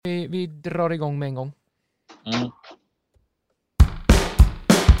Vi drar igång med en gång. Mm.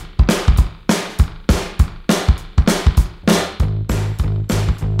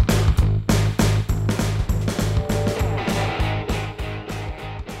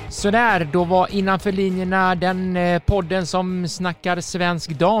 Sådär, då var innanför linjerna den podden som snackar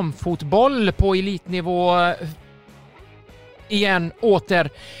svensk damfotboll på elitnivå igen åter.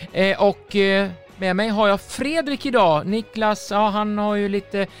 Och med mig har jag Fredrik idag. Niklas, ja, han har ju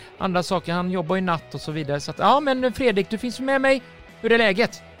lite andra saker. Han jobbar ju natt och så vidare. Så att, ja, men Fredrik, du finns med mig. Hur är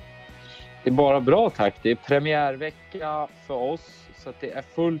läget? Det är bara bra, tack. Det är premiärvecka för oss. Så att det är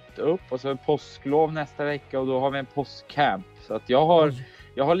fullt upp. Och så är det påsklov nästa vecka. Och då har vi en påskcamp. Så att jag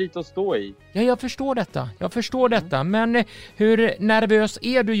har lite att stå i. Ja, jag förstår detta. Men hur nervös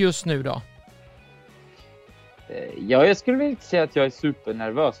är du just nu då? Ja, jag skulle inte säga att jag är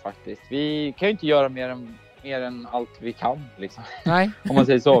supernervös faktiskt. Vi kan ju inte göra mer än allt vi kan liksom. Nej. Om man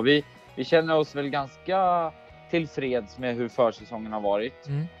säger så. Vi känner oss väl ganska tillfreds med hur försäsongen har varit.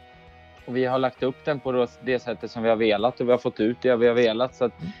 Mm. Och vi har lagt upp den på det sättet som vi har velat. Och vi har fått ut det vi har velat. Så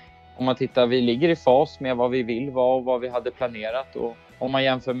att om man tittar, vi ligger i fas med vad vi vill vara och vad vi hade planerat. Och om man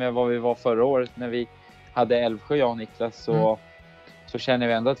jämför med vad vi var förra året när vi hade Älvsjö, jag och Niklas, så känner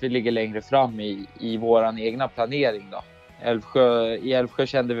vi ändå att vi ligger längre fram i våran egna planering då. I Älvsjö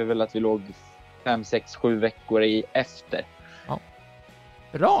kände vi väl att vi låg 5, 6, 7 veckor efter. Ja.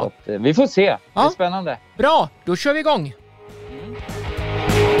 Bra! Så att, vi får se. Det är spännande. Bra, då kör vi igång!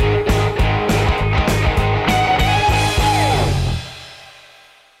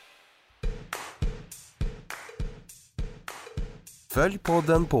 Följ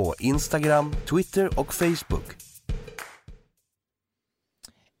podden på Instagram, Twitter och Facebook.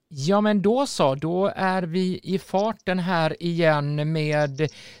 Ja, men då är vi i farten här igen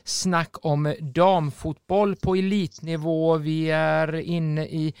med snack om damfotboll på elitnivå. Vi är inne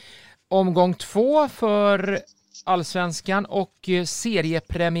i omgång 2 för Allsvenskan och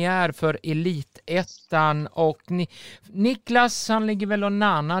seriepremiär för Elitettan. Och Niklas, han ligger väl och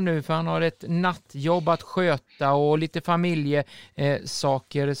nanar nu för han har ett nattjobb att sköta och lite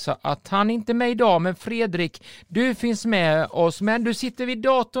familjesaker, så att han inte är med idag. Men Fredrik, du finns med oss, men du sitter vid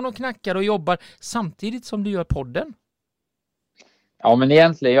datorn och knackar och jobbar samtidigt som du gör podden. Ja, men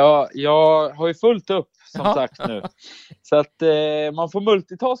egentligen, jag har ju fullt upp som sagt nu. Så att man får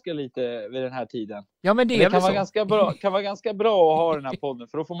multitaska lite vid den här tiden. Ja, men det kan vara ganska bra att ha den här podden,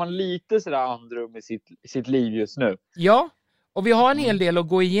 för då får man lite sådär andrum i sitt liv just nu. Ja, och vi har en hel del att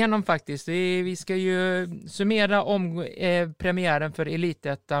gå igenom faktiskt. Vi ska ju summera premiären för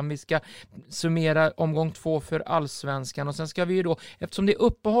Elitettan. Vi ska summera omgång 2 för Allsvenskan. Och sen ska vi ju då, eftersom det är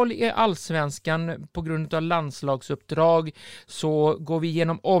uppehåll i Allsvenskan på grund av landslagsuppdrag, så går vi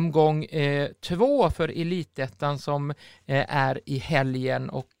igenom omgång 2 för Elitettan som är i helgen.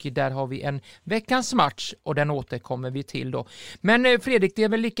 Och där har vi en veckans match och den återkommer vi till då. Men Fredrik, det är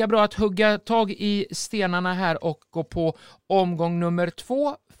väl lika bra att hugga tag i stenarna här och gå på omgång nummer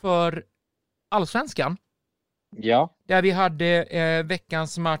 2 för Allsvenskan. Ja. Där vi hade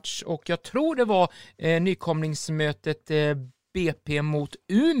veckans match och jag tror det var nykomlingsmötet BP mot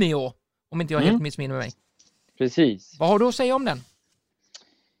Umeå, om inte jag helt missminner mig. Precis. Vad har du att säga om den?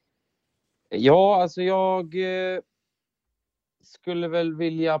 Ja, alltså jag skulle väl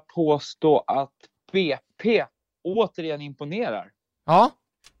vilja påstå att BP återigen imponerar. Ja.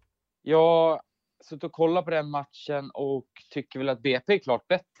 Jag suttit och kollat på den matchen och tycker väl att BP är klart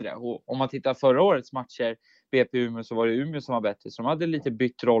bättre. Och om man tittar förra årets matcher, BP Umeå, så var det Umeå som var bättre. Så de hade lite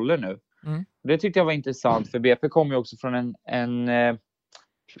bytt roller nu. Det tyckte jag var intressant, för BP kom ju också från en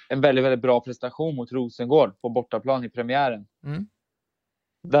väldigt, väldigt bra prestation mot Rosengård på bortaplan i premiären.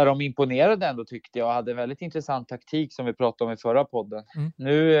 Där de imponerade ändå, tyckte jag, hade väldigt intressant taktik som vi pratade om i förra podden.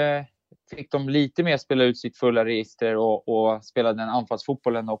 Nu fick de lite mer spela ut sitt fulla register och spela den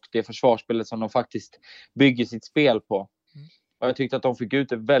anfallsfotbollen och det försvarsspelet som de faktiskt bygger sitt spel på. Och jag tyckte att de fick ut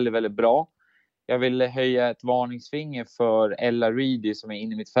det väldigt, väldigt bra. Jag ville höja ett varningsfinger för Ella Reedy som är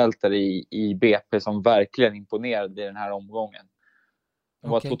inne i mitt fältare i BP, som verkligen imponerade i den här omgången.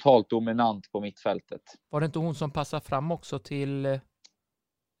 Hon var totalt dominant på mittfältet. Var det inte hon som passade fram också till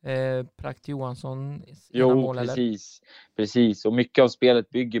Prakt Johansson? Jo, precis. Och mycket av spelet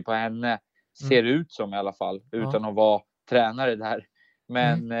bygger på henne, ser ut som i alla fall, utan att vara tränare där.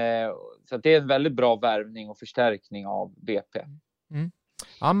 Men så att det är en väldigt bra värvning och förstärkning av BP.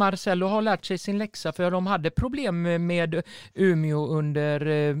 Ja, Marcelo har lärt sig sin läxa, för de hade problem med Umeå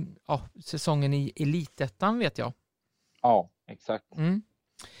under säsongen i Elitettan, vet jag. Ja, exakt.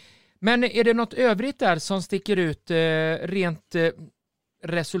 Men är det något övrigt där som sticker ut rent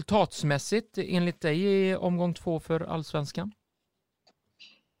resultatsmässigt enligt dig i omgång 2 för Allsvenskan?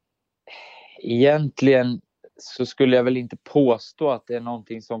 Egentligen så skulle jag väl inte påstå att det är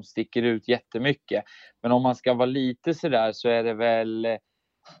någonting som sticker ut jättemycket. Men om man ska vara lite sådär så är det väl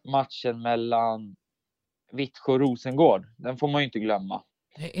matchen mellan Vittsjö och Rosengård. Den får man ju inte glömma.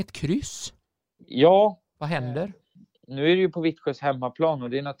 Ett kryss? Ja. Vad händer? Nu är det ju på Vittsjös hemmaplan och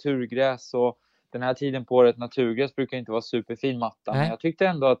det är naturgräs och den här tiden på året naturgräs brukar inte vara superfin matta. Men jag tyckte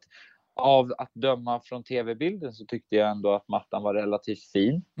ändå att av att döma från tv-bilden så tyckte jag ändå att mattan var relativt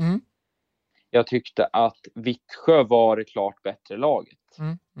fin. Mm. Jag tyckte att Vittsjö var det klart bättre laget.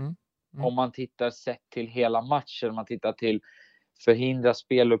 Om man tittar sett till hela matchen, man tittar till förhindra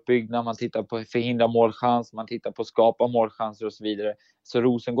speluppbyggnad, man tittar på förhindra målchans, man tittar på skapa målchanser och så vidare. Så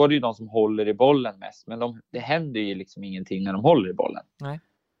Rosengård är ju de som håller i bollen mest. Men det händer ju liksom ingenting när de håller i bollen. Nej.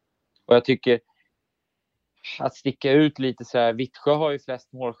 Och jag tycker att sticka ut lite så här, Vittsjö har ju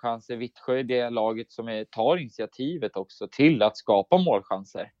flest målchanser. Vittsjö är det laget som tar initiativet också till att skapa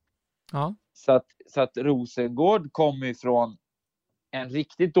målchanser. Ja. Så att Rosengård kommer ifrån en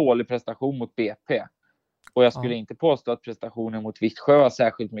riktigt dålig prestation mot BP. Och jag skulle inte påstå att prestationen mot Vittsjö var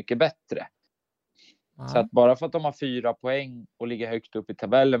särskilt mycket bättre. Ja. Så att bara för att de har 4 poäng och ligger högt upp i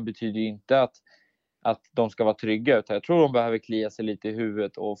tabellen betyder ju inte att de ska vara trygga. Utan jag tror de behöver klia sig lite i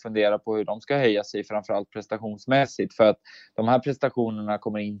huvudet och fundera på hur de ska höja sig, framförallt prestationsmässigt. För att de här prestationerna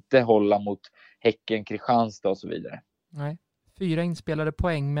kommer inte hålla mot Häcken, Kristianstad och så vidare. Nej. 4 inspelade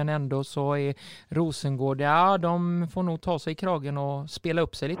poäng, men ändå så är Rosengård, de får nog ta sig i kragen och spela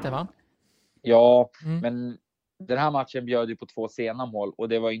upp sig lite, va? Ja, men den här matchen bjöd ju på 2 sena mål och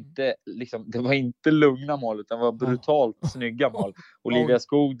det var inte lugna mål utan det var brutalt snygga mål. Olivia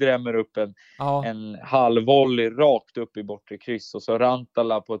Skog drämmer upp en halvvolley rakt upp i bortre kryss och så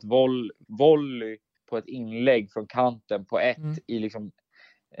Rantala på ett volley på ett inlägg från kanten på i liksom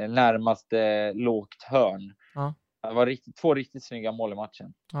närmaste lågt hörn. Ja. Det var 2 riktigt snygga mål i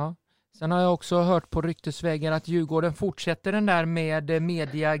matchen. Ja. Sen har jag också hört på ryktesvägen att Djurgården fortsätter den där med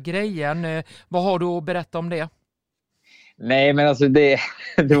mediagrejen. Vad har du att berätta om det? Nej, men alltså det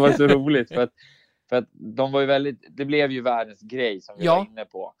var så roligt för att de var ju det blev ju världens grej som vi var inne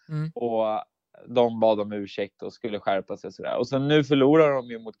på. Och de bad om ursäkt och skulle skärpa sig och sådär. Och sen nu förlorar de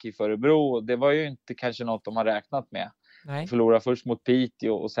ju mot KIF Örebro och det var ju inte kanske något de har räknat med. Nej. De förlorar först mot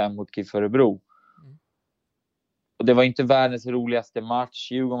Piteå och sen mot KIF Örebro. Och det var inte världens roligaste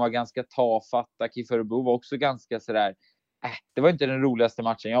match. Djurgården var ganska tafatta. KIF Örebro var också ganska sådär. Det var inte den roligaste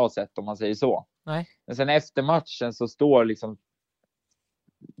matchen jag har sett om man säger så. Nej. Men sen efter matchen så står liksom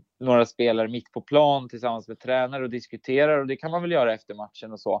några spelare mitt på plan tillsammans med tränare och diskuterar. Och det kan man väl göra efter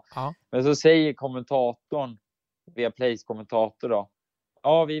matchen och så. Ja. Men så säger kommentatorn, via Plays kommentator då.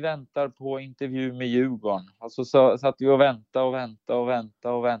 Ja, vi väntar på intervju med Djurgården. Och så satt vi och väntade.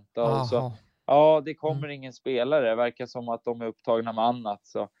 Och så... Ja, det kommer ingen spelare. Det verkar som att de är upptagna med annat.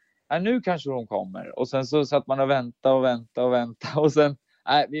 Så nu kanske de kommer. Och sen så satt man och väntade. Och sen,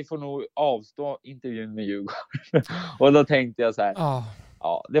 vi får nog avstå intervjun med Djurgården. Och då tänkte jag så här.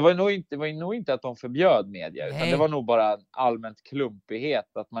 Ja, det var nog inte att de förbjöd media. Utan det var nog bara allmänt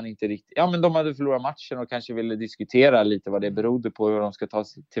klumpighet. Att man inte riktigt... Ja, men de hade förlorat matchen och kanske ville diskutera lite vad det berodde på. Hur de ska ta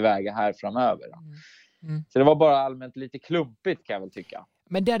sig tillväga här framöver. Så det var bara allmänt lite klumpigt kan jag väl tycka.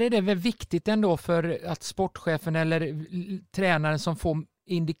 Men där är det väl viktigt ändå för att sportchefen eller tränaren som får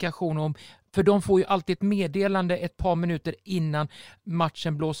indikation om, för de får ju alltid ett meddelande ett par minuter innan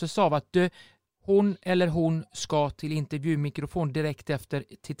matchen blåses av att hon eller hon ska till intervjumikrofon direkt efter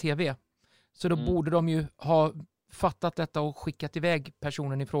till tv. Så då borde de ju ha fattat detta och skickat iväg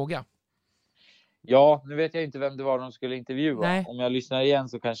personen i fråga. Ja, nu vet jag inte vem det var de skulle intervjua. Nej. Om jag lyssnar igen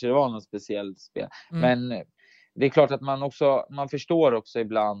så kanske det var någon speciell spel. Men det är klart att man förstår också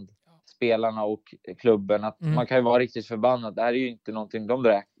ibland spelarna och klubben att man kan ju vara riktigt förbannad. Det här är ju inte någonting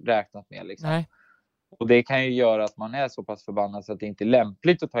de räknat med liksom. Nej. Och det kan ju göra att man är så pass förbannad så att det inte är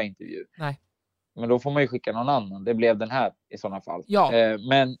lämpligt att ta intervju. Nej. Men då får man ju skicka någon annan. Det blev den här i sådana fall. Ja.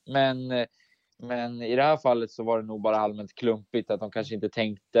 Men i det här fallet så var det nog bara allmänt klumpigt att de kanske inte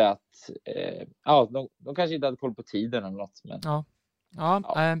tänkte att de kanske inte hade koll på tiden eller något. Men...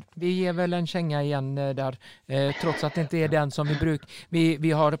 Ja, vi ger väl en känga igen där, trots att det inte är den som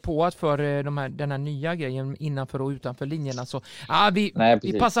vi har påat för den här nya grejen innanför och utanför linjerna. Så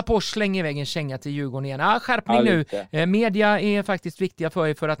vi passar på att slänga iväg en känga till Djurgården igen. Skärpning nu. Media är faktiskt viktiga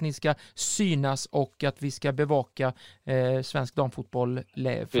för att ni ska synas och att vi ska bevaka svensk damfotboll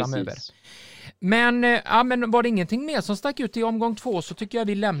framöver. Men var det ingenting mer som stack ut i omgång 2 så tycker jag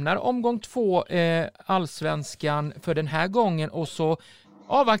vi lämnar omgång 2 allsvenskan för den här gången och så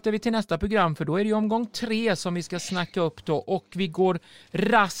avvaktar vi till nästa program för då är det omgång 3 som vi ska snacka upp då och vi går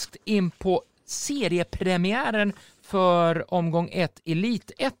raskt in på seriepremiären för omgång 1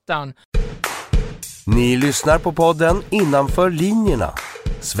 Elitettan. Ni lyssnar på podden Innanför linjerna.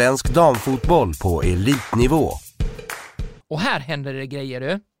 Svensk damfotboll på elitnivå. Och här händer det grejer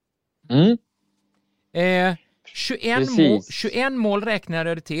du. 21 mål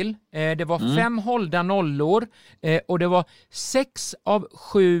räknade det till. Det var 5 hållda nollor. Och det var 6 av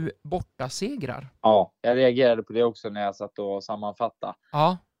 7 bortasegrar. Ja, jag reagerade på det också när jag satt och sammanfattade.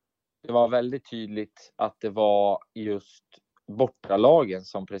 Ja. Det var väldigt tydligt att det var just bortalagen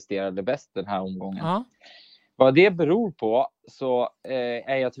som presterade bäst den här omgången. Ja. Vad det beror på så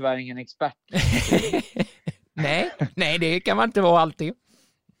är jag tyvärr ingen expert. Nej, det kan man inte vara alltid.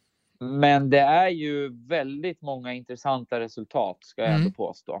 Men det är ju väldigt många intressanta resultat, ska jag ändå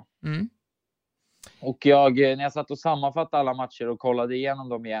påstå. Och när jag satt och sammanfattade alla matcher och kollade igenom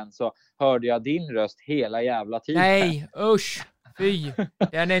dem igen så hörde jag din röst hela jävla tiden. Nej, usch. Fy,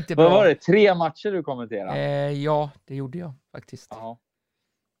 den är inte bra. Vad var det? 3 matcher du kommenterade? Ja, det gjorde jag faktiskt. Ja.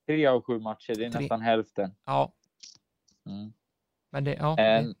 3 av 7 matcher, det är nästan hälften. Ja. Men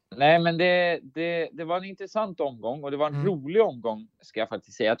det var en intressant omgång och det var en rolig omgång, ska jag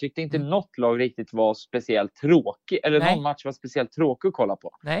faktiskt säga. Jag tyckte inte något lag riktigt var speciellt tråkig, eller någon match var speciellt tråkig att kolla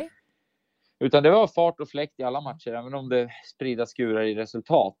på. Nej. Utan det var fart och fläkt i alla matcher, även om det sprida skurar i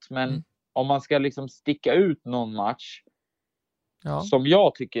resultat. Men om man ska liksom sticka ut någon match som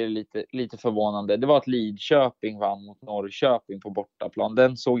jag tycker är lite förvånande, det var att Lidköping vann mot Norrköping på bortaplan.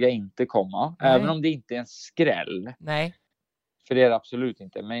 Den såg jag inte komma, även om det inte är en skräll. Nej. För det är det absolut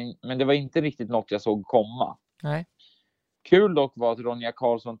inte. Men det var inte riktigt något jag såg komma. Nej. Kul dock var att Ronja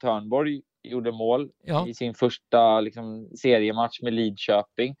Karlsson-Törnborg gjorde mål i sin första seriematch med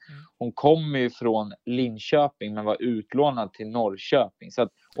Lidköping. Hon kom ju från Linköping men var utlånad till Norrköping.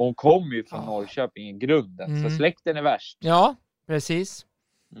 Och hon kom ju från Norrköping i grunden. Så släkten är värst. Ja, precis.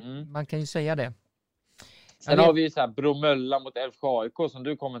 Man kan ju säga det. Sen har vi ju så här Bromölla mot Älvsjö AIK som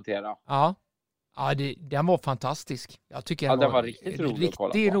du kommenterar. Ja. Ja, den var fantastisk. Jag tycker den var riktigt rolig att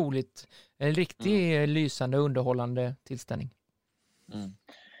kolla på. Roligt. En riktigt lysande, underhållande tillställning.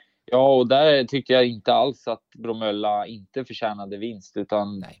 Ja, och där tyckte jag inte alls att Bromölla inte förtjänade vinst,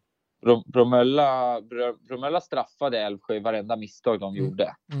 utan Bromölla straffade Älvsjö i varenda misstag de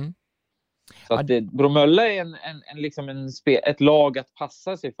gjorde. Så att Bromölla är ett lag att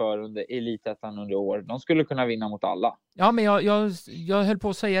passa sig för under elitettan under år. De skulle kunna vinna mot alla. Ja, men jag höll på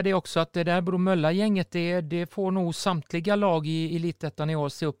att säga det också, att det där Bromölla-gänget, det får nog samtliga lag i elitettan i år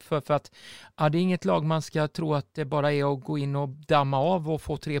se upp för att det är inget lag man ska tro att det bara är att gå in och damma av och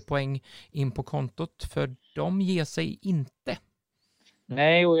få 3 poäng in på kontot, för de ger sig inte.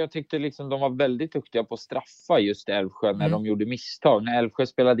 Nej, och jag tyckte de var väldigt duktiga på att straffa just Älvsjö när de gjorde misstag. När Älvsjö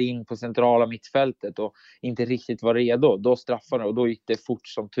spelade in på centrala mittfältet och inte riktigt var redo, då straffade de, och då gick det fort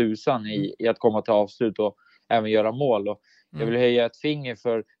som tusan i att komma till avslut och även göra mål. Och jag vill höja ett finger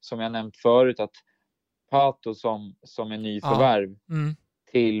för, som jag nämnt förut, att Pato som är nyförvärv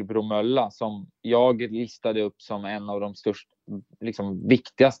till Bromölla, som jag listade upp som en av de största,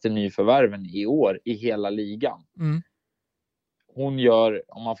 viktigaste nyförvärven i år i hela ligan. Hon gör,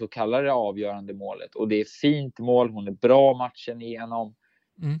 om man får kalla det, avgörande målet. Och det är fint mål. Hon är bra matchen igenom.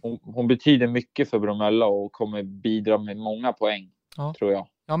 Hon betyder mycket för Bromölla och kommer bidra med många poäng, tror jag.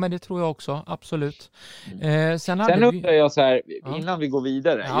 Ja, men det tror jag också. Absolut. Sen undrar jag så här, innan vi går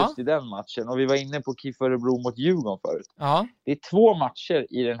vidare, just i den matchen. Och vi var inne på KIF Örebro mot Djurgården förut. Det är 2 matcher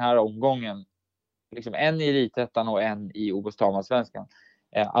i den här omgången. En i elitettan och en i OS-damallsvenskan.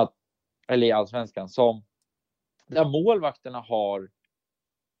 Eller i allsvenskan, där målvakterna har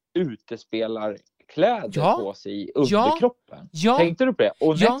utespelarkläder på sig i underkroppen. Tänkte du på det?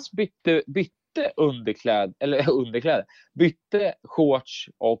 Och Nets bytte underkläder. Bytte shorts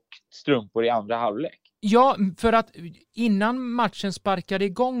och strumpor i andra halvlek. Ja, för att innan matchen sparkade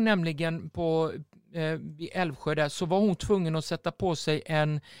igång, nämligen på i Älvsjö där, så var hon tvungen att sätta på sig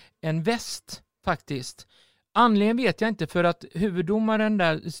en väst faktiskt. Anledningen vet jag inte, för att huvuddomaren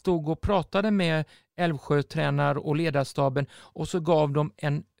där stod och pratade med Älvsjö-tränare och ledarstaben, och så gav de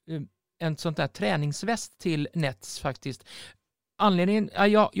en sånt där träningsväst till Nets faktiskt. Anledningen,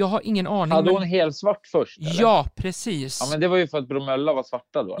 jag har ingen aning. Hade hon helt svart först? Eller? Ja, precis. Ja, men det var ju för att Bromölla var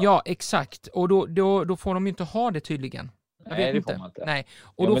svarta då. Ja, exakt. Och då får de ju inte ha det tydligen. Nej, det får man inte. Nej.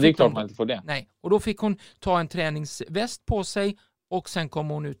 Och då men det är klart man inte får det. Nej, och då fick hon ta en träningsväst på sig, och sen kom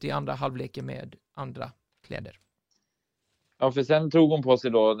hon ut i andra halvleken med andra kläder. Ja, för sen tog hon på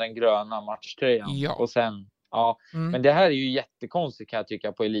sig då den gröna matchtröjan. Ja. Och sen, men det här är ju jättekonstigt, kan jag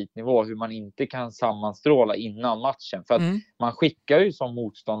tycka, på elitnivå, hur man inte kan sammanstråla innan matchen. För att man skickar ju som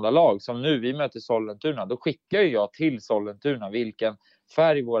motståndarlag, som nu vi möter Sollentuna, då skickar ju jag till Sollentuna vilken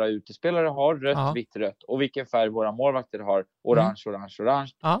färg våra utespelare har, rött, vitt, rött. Och vilken färg våra målvakter har, orange,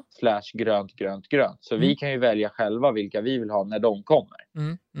 orange, / grönt, grönt, grönt. Så vi kan ju välja själva vilka vi vill ha när de kommer.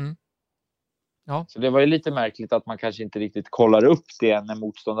 Ja. Så det var ju lite märkligt att man kanske inte riktigt kollar upp det när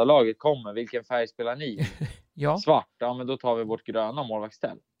motståndarlaget kommer. Vilken färg spelar ni? Svart, ja men då tar vi vårt gröna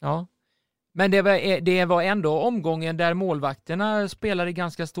målvaktsställ. Ja. Men det var ändå omgången där målvakterna spelade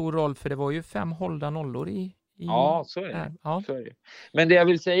ganska stor roll, för det var ju 5 hållna nollor i ja, så är det. Så är det. Men det jag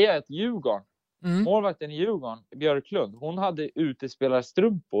vill säga är att Djurgården, målvakten i Djurgården, Björklund, hon hade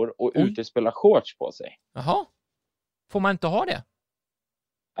utespelarstrumpor och utespelarshorts på sig. Jaha. Får man inte ha det?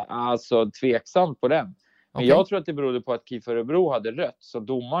 Alltså tveksamt på den. Men jag tror att det berodde på att KIF Örebro hade rött. Så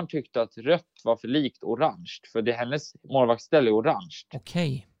domaren tyckte att rött var för likt orange. För det hennes målvaktsställ är orange.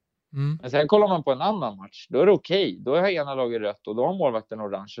 Okej. Men sen kollar man på en annan match. Då är det okej. Då är ena laget rött och då har målvakten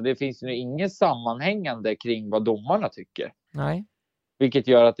orange. Så det finns ju inget sammanhängande kring vad domarna tycker. Nej. Vilket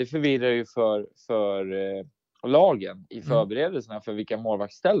gör att det förvirrar ju för lagen i förberedelserna för vilka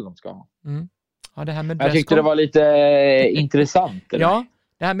målvaktsställ de ska ha. Ja, det här med jag tyckte det var lite intressant. Eller? Ja,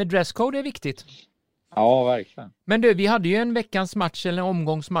 det här med dresscode är viktigt. Ja, verkligen. Men du, vi hade ju en veckans match eller en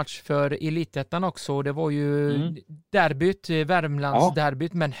omgångsmatch för Elitettan också. Det var ju derbyt, Värmlands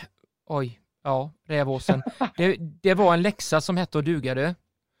derbyt, men Rävåsen. det var en läxa som hette och dugade.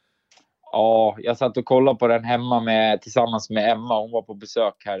 Ja, jag satt och kollade på den hemma tillsammans med Emma. Hon var på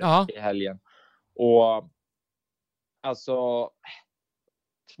besök här i helgen. Och alltså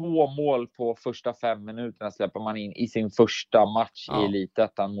 2 mål på första 5 minuterna släpper man in i sin första match i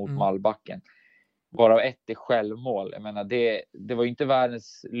Elitettan mot Malbacken. Varav ett är självmål. Jag menar, det var ju inte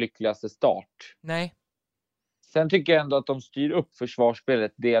världens lyckligaste start. Nej. Sen tycker jag ändå att de styr upp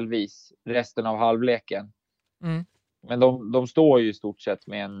försvarsspelet delvis resten av halvleken. Men de står ju i stort sett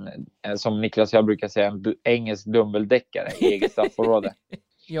med en som Niklas jag brukar säga, en engelsk dumbeldäckare i eget straffområde.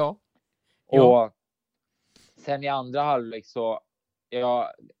 Ja. Och sen i andra halvlek så jag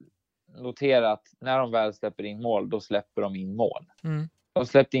noterar att när de väl släpper in mål, då släpper de in mål. De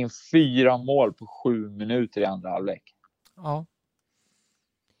släppte in 4 mål på 7 minuter i andra halvlek. Ja.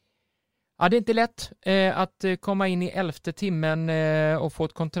 Ja, det är inte lätt att komma in i 11:e timmen och få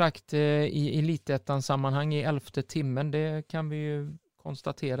ett kontrakt i Elitettan sammanhang i 11:e timmen. Det kan vi ju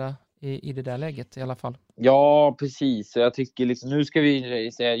konstatera i det där läget i alla fall. Ja, precis. Jag tycker liksom, nu ska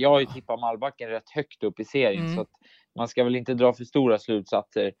vi säga, jag har ju tippat Malbacken rätt högt upp i serien så att man ska väl inte dra för stora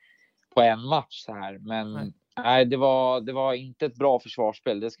slutsatser på en match så här. Men nej, det var inte ett bra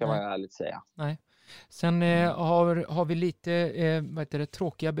försvarsspel, det ska man ärligt säga. Nej. Sen har vi lite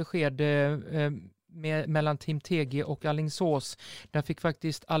tråkiga besked mellan Team TG och Alingsås. Där fick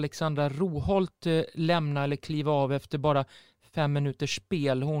faktiskt Alexandra Roholt lämna eller kliva av efter bara 5 minuters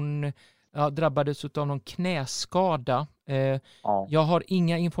spel. Hon drabbades av någon knäskada. Jag har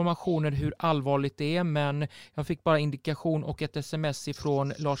inga informationer hur allvarligt det är, men jag fick bara indikation och ett sms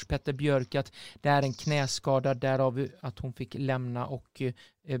ifrån Lars Petter Björk att det är en knäskada, därav att hon fick lämna och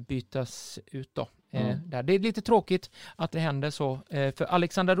bytas ut då. Där. Det är lite tråkigt att det händer så. För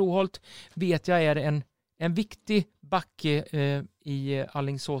Alexandra Roholt vet jag är en viktig backe i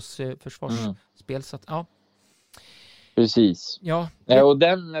Alingsås försvarsspel. Så att, Precis. Ja. Och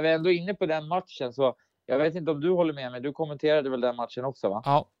när vi är ändå inne på den matchen så jag vet inte om du håller med mig. Du kommenterade väl den matchen också, va?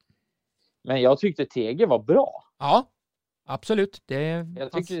 Ja. Men jag tyckte TG var bra. Ja, absolut.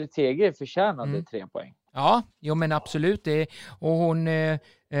 Jag tyckte TG förtjänade 3 poäng. Ja, jo men absolut. Och hon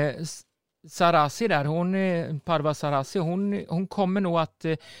Sarasi där, Parva Sarasi, hon kommer nog att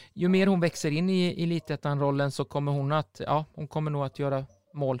ju mer hon växer in i Elitettan-rollen så kommer hon kommer nog att göra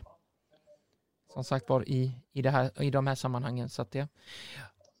mål. Som sagt var i de här sammanhangen, så att det.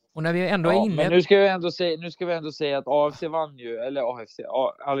 Och när vi ändå är inne. Men nu ska vi ändå säga att AFC vann ju, eller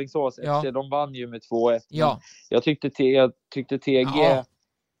Alingsås FC, de vann ju med 2-1. Ja. Jag tyckte TG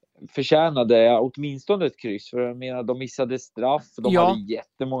förtjänade åtminstone ett kryss, för jag menar de missade straff, de hade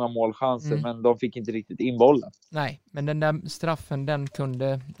jättemånga målchanser men de fick inte riktigt in bollen. Nej, men den där straffen, den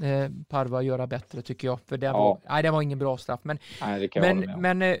kunde Parva göra bättre tycker jag, för det var ingen bra straff, men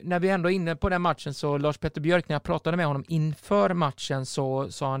när vi ändå är inne på den matchen så Lars Petter Björk, när jag pratade med honom inför matchen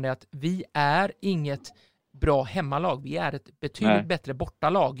så sa han det att vi är inget bra hemmalag, vi är ett betydligt bättre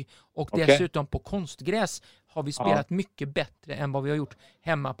bortalag och dessutom på konstgräs har vi spelat mycket bättre än vad vi har gjort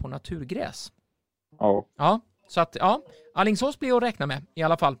hemma på naturgräs. Ja, så att Alingsås blir att räkna med i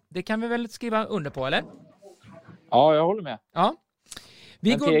alla fall. Det kan vi väl skriva under på, eller? Ja, jag håller med. Ja.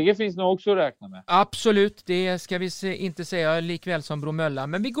 Men TG finns nog också att räkna med. Absolut, det ska vi inte säga likväl som Bromölla.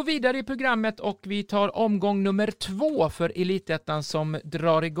 Men vi går vidare i programmet och vi tar omgång nummer 2 för Elitettan som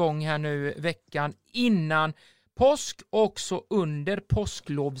drar igång här nu veckan innan påsk, och så under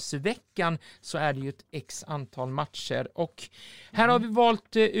påsklovsveckan så är det ju ett x antal matcher. Och här har vi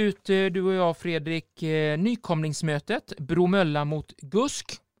valt ut, du och jag Fredrik, nykomlingsmötet Bromölla mot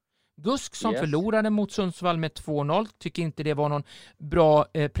Gusk. Gusk som förlorade mot Sundsvall med 2-0. Tycker inte det var någon bra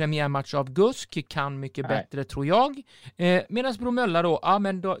premiärmatch av Gusk. Kan mycket bättre tror jag. Medan Bromölla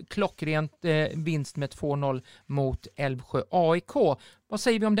då, klockrent vinst med 2-0 mot Älvsjö AIK. Vad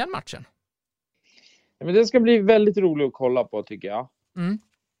säger vi om den matchen? Men det ska bli väldigt roligt att kolla på tycker jag. Mm.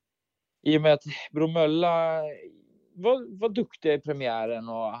 I och med att Bromölla var duktig i premiären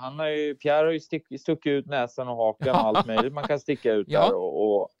och Pierre har ju stuckit ut näsan och hakan och allt möjligt. Man kan sticka ut där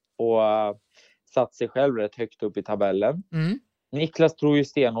och satt sig själv rätt högt upp i tabellen. Mm. Niklas tror ju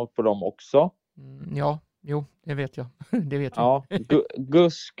stenhårt på dem också. Det vet jag. Det vet jag. Ja,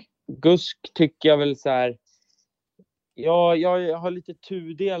 Gusk tycker jag väl så här. Ja, jag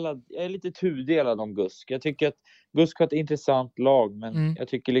är lite tudelad om Gusk. Jag tycker att Gusk har ett intressant lag, men jag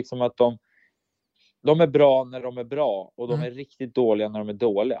tycker liksom att de är bra när de är bra och de är riktigt dåliga när de är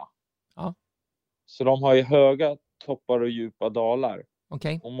dåliga. Ja. Så de har ju höga toppar och djupa dalar.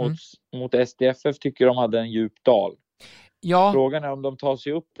 Okay. Och mot SDFF tycker de hade en djup dal. Ja. Frågan är om de tar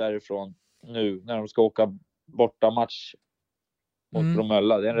sig upp därifrån nu när de ska åka bortamatch mot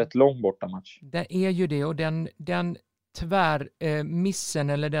Bromölla. Det är en rätt lång bortamatch. Det är ju det, och den tvärmissen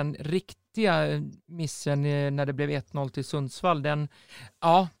eller den riktiga missen när det blev 1-0 till Sundsvall,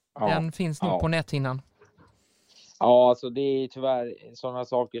 den finns nog på näthinnan. Ja, alltså det är tyvärr sådana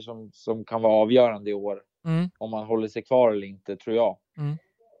saker som kan vara avgörande i år. Om man håller sig kvar eller inte, tror jag.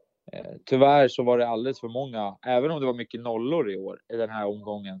 Tyvärr så var det alldeles för många, även om det var mycket nollor i år i den här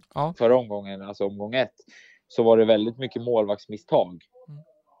omgången. Förra omgången, alltså omgång 1, så var det väldigt mycket målvaktsmisstag.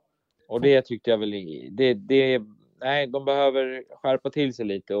 Och det tyckte jag väl nej, de behöver skärpa till sig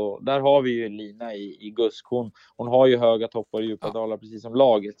lite, och där har vi ju Lina i Gusk. Hon har ju höga toppar och djupa dalar precis som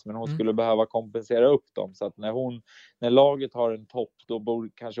laget, men hon skulle behöva kompensera upp dem, så att när laget har en topp, då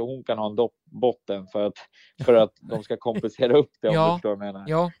kanske hon kan ha en botten för att de ska kompensera upp det, om du förstår vad jag menar.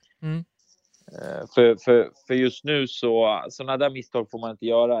 Ja. För just nu sådana där misstag får man inte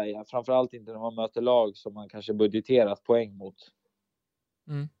göra, framförallt inte när man möter lag som man kanske budgeterat poäng mot.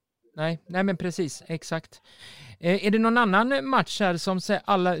 Nej, men precis, exakt. Är det någon annan match här som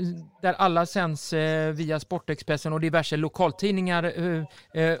där alla sänds via Sportexpressen och diverse lokaltidningar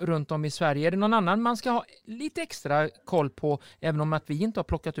runt om i Sverige? Är det någon annan man ska ha lite extra koll på, även om att vi inte har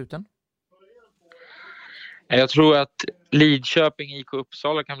plockat ut den? Jag tror att Lidköping IK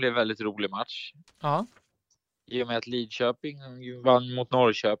Uppsala kan bli en väldigt rolig match. Ja. I och med att Lidköping vann mot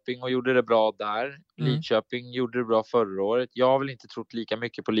Norrköping och gjorde det bra där. Lidköping gjorde det bra förra året. Jag har väl inte trott lika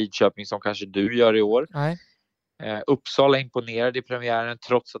mycket på Lidköping som kanske du gör i år. Nej. Uppsala imponerade i premiären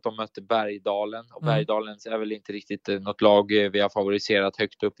trots att de mötte Bergdalen. Och Bergdalen är väl inte riktigt något lag vi har favoriserat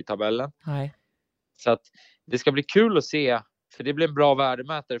högt upp i tabellen. Nej. Så att det ska bli kul att se. För det blir en bra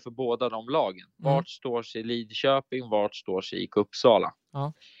värdemätare för båda de lagen. Vart står sig Lidköping, vart står sig IK Uppsala.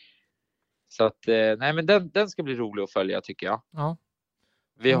 Ja. Så att, nej men den ska bli rolig att följa tycker jag. Ja.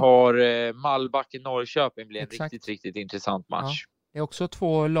 Vi har Malback i Norrköping, blir en riktigt, riktigt intressant match. Ja. Det är också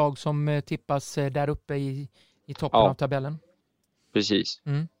 2 lag som tippas där uppe i toppen av tabellen. Precis.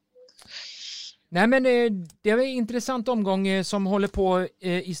 Nej, men det är en intressant omgång som håller på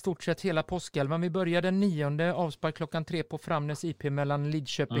i stort sett hela påskelvan. Vi börjar den 9:e, avspark klockan 3 på Framnäs IP mellan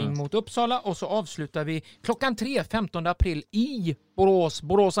Lidköping mot Uppsala, och så avslutar vi klockan 3 15 april i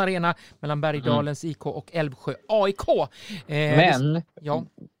Borås arena mellan Bergdalens IK och Älvsjö AIK. Men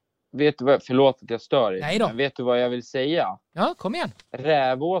vet du vad, förlåt att jag stör dig. Nej då. Men vet du vad jag vill säga? Ja, kom igen.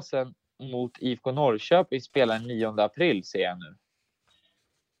 Rävåsen mot IFK Norrköping spelar 9 april, ser jag nu.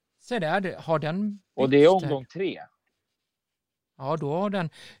 Så där, har den... Och det är omgång 3. Ja, då har den...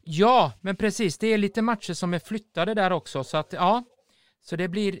 Ja, men precis. Det är lite matcher som är flyttade där också. Så att, så det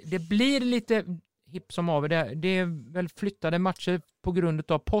blir lite hipp som av det. Det är väl flyttade matcher på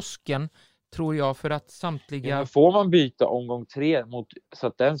grund av påsken, tror jag, för att samtliga... Ja, men får man byta omgång 3 så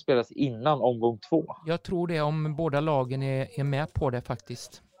att den spelas innan omgång 2? Jag tror det, om båda lagen är med på det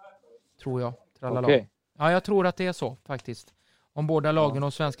faktiskt. Tror jag. Okay. Ja, jag tror att det är så faktiskt. Om båda lagen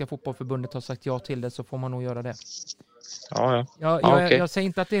och Svenska fotbollförbundet har sagt ja till det, så får man nog göra det. Ja. Jag säger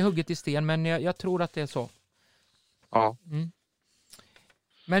inte att det är hugget i sten, men jag tror att det är så. Ja.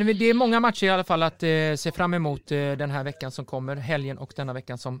 Men det är många matcher i alla fall att se fram emot den här veckan som kommer, helgen och denna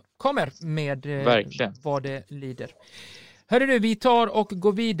veckan som kommer, med vad det lider. Hörru du, vi tar och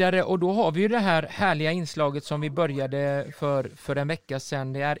går vidare, och då har vi ju det här härliga inslaget som vi började för en vecka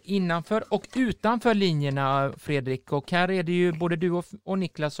sedan. Det är innanför och utanför linjerna, Fredrik. Och här är det ju både du och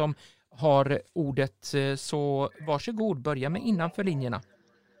Niklas som har ordet, så varsågod, börja med innanför linjerna.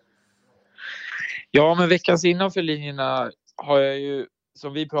 Ja, men veckans innanför linjerna har jag ju,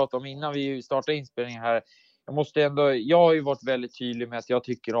 som vi pratade om innan vi startade inspelningen här, jag har ju varit väldigt tydlig med att jag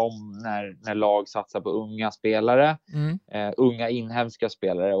tycker om när lag satsar på unga spelare, unga inhemska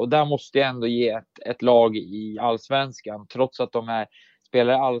spelare, och där måste jag ändå ge ett lag i allsvenskan, trots att de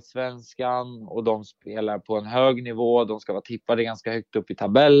spelar i allsvenskan och de spelar på en hög nivå, de ska vara tippade ganska högt upp i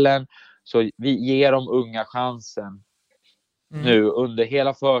tabellen, så vi ger dem unga chansen nu under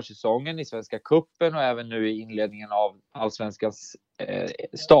hela försäsongen i Svenska cupen och även nu i inledningen av allsvenskans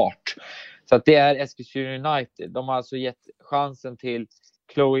start. Så att det är Eskilstuna United. De har alltså gett chansen till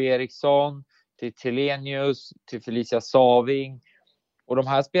Chloe Eriksson, till Telenius, till Felicia Saving. Och de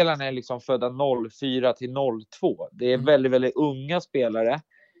här spelarna är liksom födda 04 till 02. Det är väldigt, väldigt unga spelare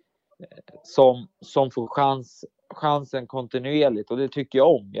som får chansen kontinuerligt. Och det tycker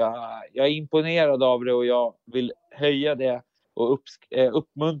jag om. Jag är imponerad av det och jag vill höja det och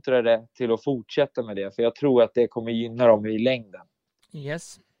uppmuntra det till att fortsätta med det. För jag tror att det kommer gynna dem i längden.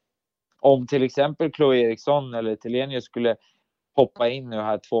 Yes. Om till exempel Chloe Eriksson eller Telenius skulle hoppa in nu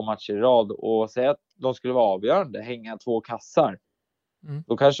här 2 matcher i rad och säga att de skulle vara avgörande, hänga 2 kassar.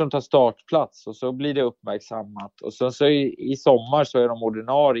 Då kanske de tar startplats och så blir det uppmärksammat. Och så i sommar så är de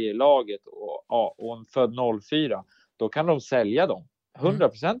ordinarie i laget och en född 04. Då kan de sälja dem.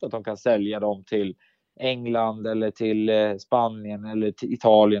 100% att de kan sälja dem till England eller till Spanien eller till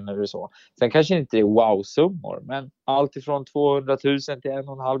Italien eller så. Sen kanske inte det är wow-summor, men allt ifrån 200 000 till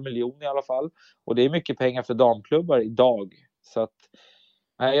 1,5 miljon i alla fall. Och det är mycket pengar för damklubbar idag. Så att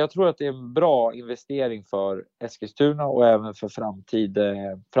jag tror att det är en bra investering för Eskilstuna och även för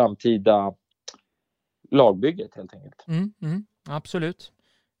framtida lagbygget helt enkelt. Absolut.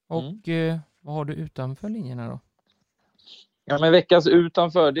 Och vad har du utanför linjerna då? Ja, men veckans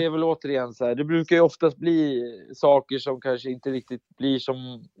utanför, det är väl återigen så här. Det brukar ju oftast bli saker som kanske inte riktigt blir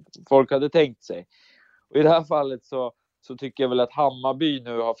som folk hade tänkt sig. Och i det här fallet så tycker jag väl att Hammarby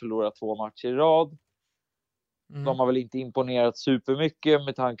nu har förlorat 2 matcher i rad. De har väl inte imponerat supermycket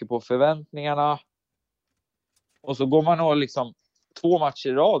med tanke på förväntningarna. Och så går man och liksom 2 matcher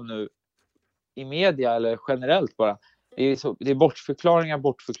i rad nu i media eller generellt bara. Det är bortförklaringar.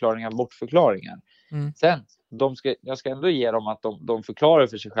 Sen, jag ska ändå ge dem att de förklarar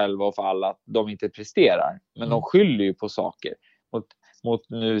för sig själva och för alla att de inte presterar. Men de skyller ju på saker. Mot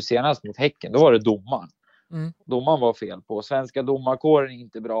nu senast mot Häcken, då var det domaren. Domaren var fel på. Svenska domarkåren är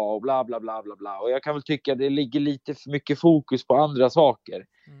inte bra och bla bla bla bla bla. Och jag kan väl tycka att det ligger lite för mycket fokus på andra saker.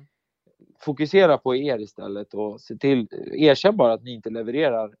 Fokusera på er istället och erkänn bara att ni inte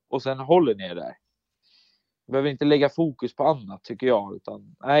levererar och sen håller ni er där. Behöver inte lägga fokus på annat tycker jag,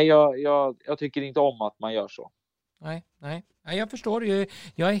 utan nej, jag tycker inte om att man gör så. Nej, jag förstår ju.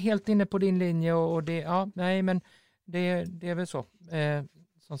 Jag är helt inne på din linje och det, men det är väl så.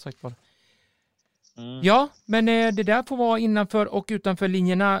 Som sagt var. Ja, men det där får vara innanför och utanför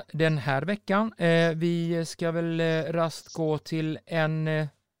linjerna den här veckan. Vi ska väl rast gå till en...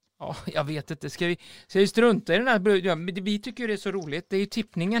 jag vet inte. Ska vi strunta i den här? Ja, vi tycker det är så roligt. Det är ju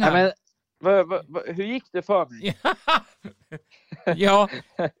tippningen här. Ja, men, hur gick det för mig? Ja,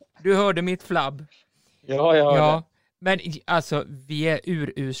 du hörde mitt flabb. Ja, jag hörde. Ja, men alltså, vi är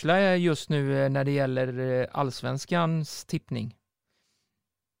urusla just nu när det gäller allsvenskans tippning.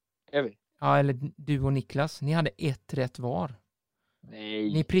 Är vi? Ja, eller du och Niklas. Ni hade 1 rätt var.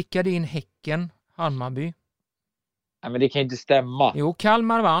 Nej. Ni prickade in Häcken, Hammarby. Nej, men det kan ju inte stämma. Jo,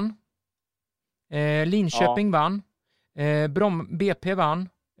 Kalmar vann. Linköping vann. BP vann.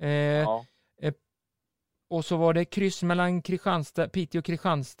 Och så var det kryss mellan Piteå och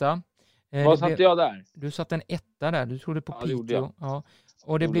Kristianstad. Vad satte jag där? Du satte en 1 där. Du trodde på Piteå. Ja.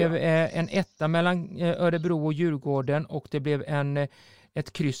 Och det gjorde blev en 1 mellan Örebro och Djurgården. Och det blev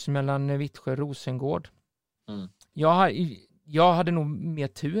ett kryss mellan Vittsjö och Rosengård. Jag hade nog mer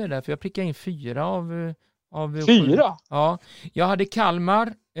tur där, för jag prickade in 4 av 4? Ja, jag hade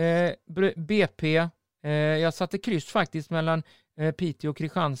Kalmar, BP. Jag satte kryss faktiskt mellan Piteå och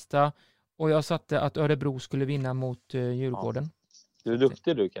Kristianstad. Och jag satte att Örebro skulle vinna mot Djurgården. Du är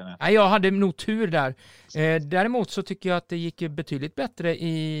duktig du, kan jag. Nej, jag hade nog tur där. Däremot så tycker jag att det gick betydligt bättre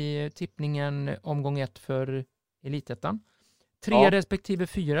i tippningen omgång 1 för Elitettan. 3 respektive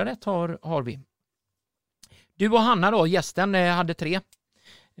 4 rätt har vi. Du och Hanna då, gästen, hade 3.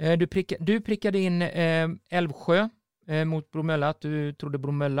 Du prickade in Älvsjö mot Bromölla, att du trodde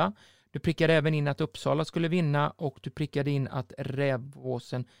Bromölla. Du prickade även in att Uppsala skulle vinna och du prickade in att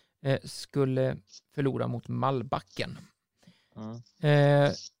Rävåsen skulle förlora mot Malbacken.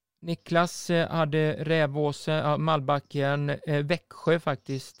 Niklas hade Rävåsen, Malbacken, Växjö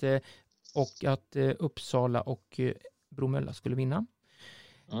faktiskt och att Uppsala och Bromölla skulle vinna.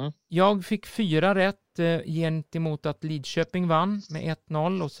 Mm. Jag fick 4 rätt gentemot att Lidköping vann med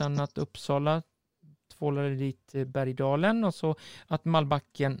 1-0 och sen att Uppsala tvålade dit Bergdalen och så att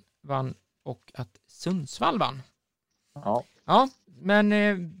Malbacken vann och att Sundsvall vann. Ja, men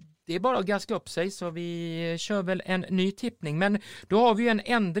det är bara att gaska upp sig så vi kör väl en ny tippning. Men då har vi ju en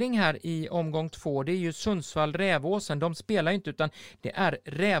ändring här i omgång 2. Det är ju Sundsvall-Rävåsen. De spelar inte utan det är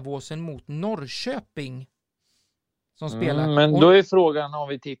Rävåsen mot Norrköping som spelar. Men då är frågan om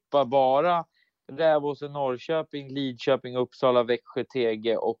vi tippar bara Rävåsen, Norrköping, Lidköping, Uppsala, Växjö,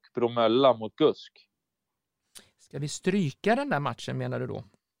 Tege och Bromölla mot Gusk. Ska vi stryka den där matchen menar du då?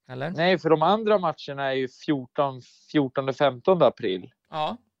 Eller? Nej, för de andra matcherna är ju 14-15 april.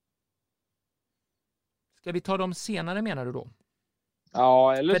 Ja. Ska vi ta dem senare menar du då?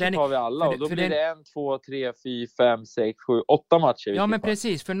 Ja, eller så tar vi alla och då blir det 1, 2, 3, 4, 5, 6, 7, 8 matcher. Ja, men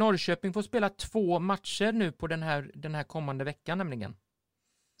precis. För Norrköping får spela 2 matcher nu på den här kommande veckan nämligen.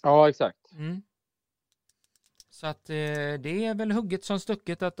 Ja, exakt. Så att det är väl hugget som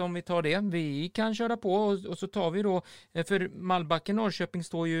stucket att om vi tar det. Vi kan köra på och så tar vi då, för Malbacken Norrköping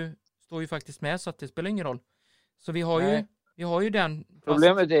står ju faktiskt med så att det spelar ingen roll. Så vi har ju den.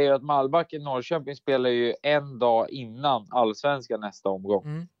 Problemet är ju att Malbacken Norrköping spelar ju en dag innan allsvenskan nästa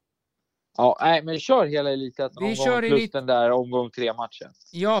omgång. Ja, nej, men kör hela elitettan omgång plus den där omgång 3-matchen.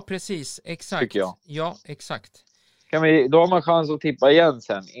 Ja, precis. Exakt. Tycker jag. Ja, exakt. Då har man chans att tippa igen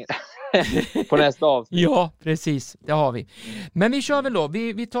sen på nästa avsnitt. Ja, precis. Det har vi. Men vi kör väl då.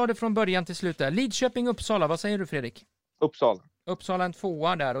 Vi tar det från början till slut där. Lidköping, Uppsala. Vad säger du, Fredrik? Uppsala en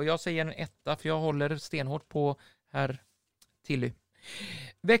 2 där och jag säger en 1 för jag håller stenhårt på här Tilly.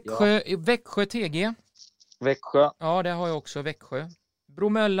 Växjö TG. Växjö. Ja, det har jag också. Växjö.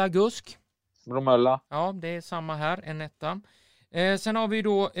 Bromölla Gusk. Bromölla. Ja, det är samma här. En 1. Sen har vi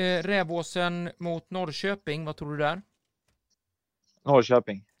då Rävåsen mot Norrköping. Vad tror du där?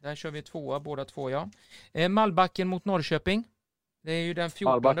 Norrköping. Där kör vi 2, båda 2, ja. Malbacken mot Norrköping. Det är ju den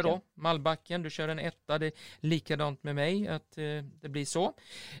 14 Malbacken. Då. Malbacken, du kör en 1. Det är likadant med mig att det blir så.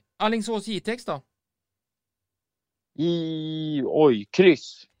 Alingsås Jitex då?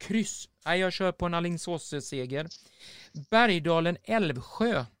 Kryss. Nej, jag kör på en Alingsås-seger. Bergdalen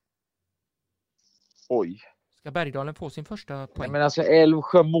Älvsjö. Ska Bergdalen få sin första poäng? Ja, men alltså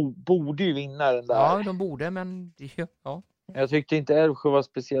Älvsjö borde ju vinna den där. Ja, de borde, men ja. Jag tyckte inte Älvsjö var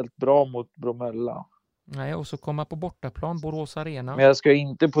speciellt bra mot Bromölla. Nej, och så komma på bortaplan, Borås Arena. Men jag ska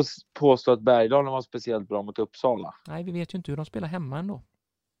inte påstå att Bergdalen var speciellt bra mot Uppsala. Nej, vi vet ju inte hur de spelar hemma ändå.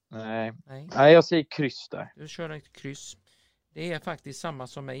 Nej, jag säger kryss där. Du kör ett kryss. Det är faktiskt samma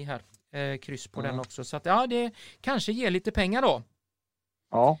som mig här. Kryss på den också. Så att ja, det kanske ger lite pengar då.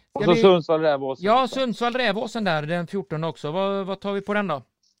 Ja, och så Sundsvall-Rävåsen. Ja, Sundsvall-Rävåsen där, den 14 också. Vad tar vi på den då?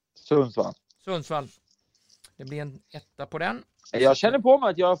 Sundsvall. Det blir en 1 på den. Jag känner på mig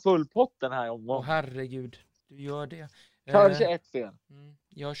att jag har full pott den här omgången. Herregud, du gör det. Kanske ett fel.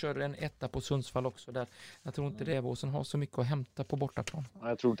 Jag kör en 1 på Sundsvall också där. Jag tror inte Rävåsen har så mycket att hämta på bortaplan.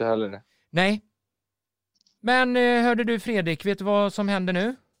 Jag tror inte heller det. Nej. Men hörde du Fredrik, vet du vad som händer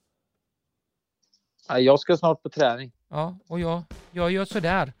nu? Jag ska snart på träning. Ja, och jag gör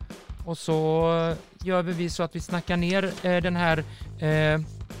sådär. Och så gör vi så att vi snackar ner den här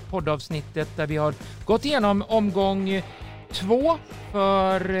poddavsnittet där vi har gått igenom omgång 2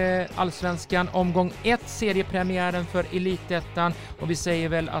 för Allsvenskan, omgång 1 seriepremiären för Elitettan och vi säger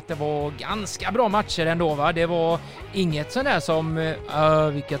väl att det var ganska bra matcher ändå, va? Det var inget sådär som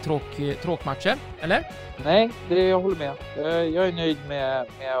vilka tråkmatcher, eller? Nej, jag håller med. Jag är nöjd med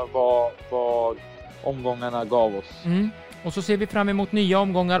vad omgångarna gav oss. Och så ser vi fram emot nya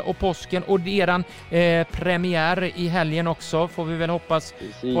omgångar och påsken och eran premiär i helgen också. Får vi väl hoppas.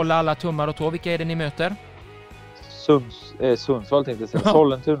 Precis. Hålla alla tummar och tår. Vilka är det ni möter? Sundsvall tänkte jag säga.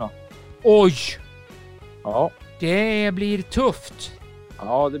 Sollentuna. Oj! Ja. Det blir tufft.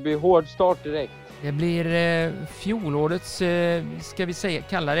 Ja, det blir hård start direkt. Det blir fjolårets, ska vi säga,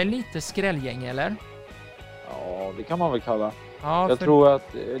 kalla det lite skrällgäng, eller? Ja, det kan man väl kalla. Ja, jag tror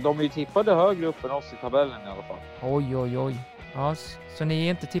att de är tippade högre upp än oss i tabellen i alla fall. Oj. Ja, så ni är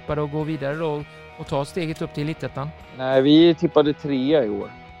inte tippade att gå vidare då och ta steget upp till Elitettan? Nej, vi är tippade 3 i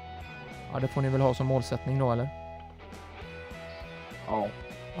år. Ja, det får ni väl ha som målsättning då, eller? Ja.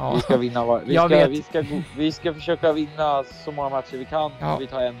 Vi ska vinna. Vi ska försöka vinna så många matcher vi kan. Ja. Vi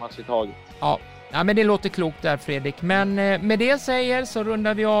tar en match i taget. Ja, men det låter klokt där, Fredrik. Men med det säger så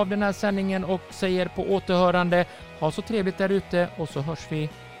rundar vi av den här sändningen och säger på återhörande. Ha så trevligt där ute och så hörs vi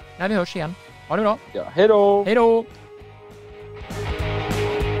när vi hörs igen. Ha det bra. Ja, hej då! Hej då!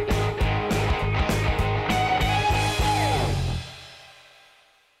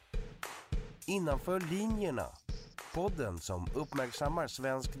 innanför linjerna. Podden som uppmärksammar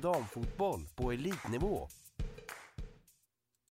svensk damfotboll på elitnivå.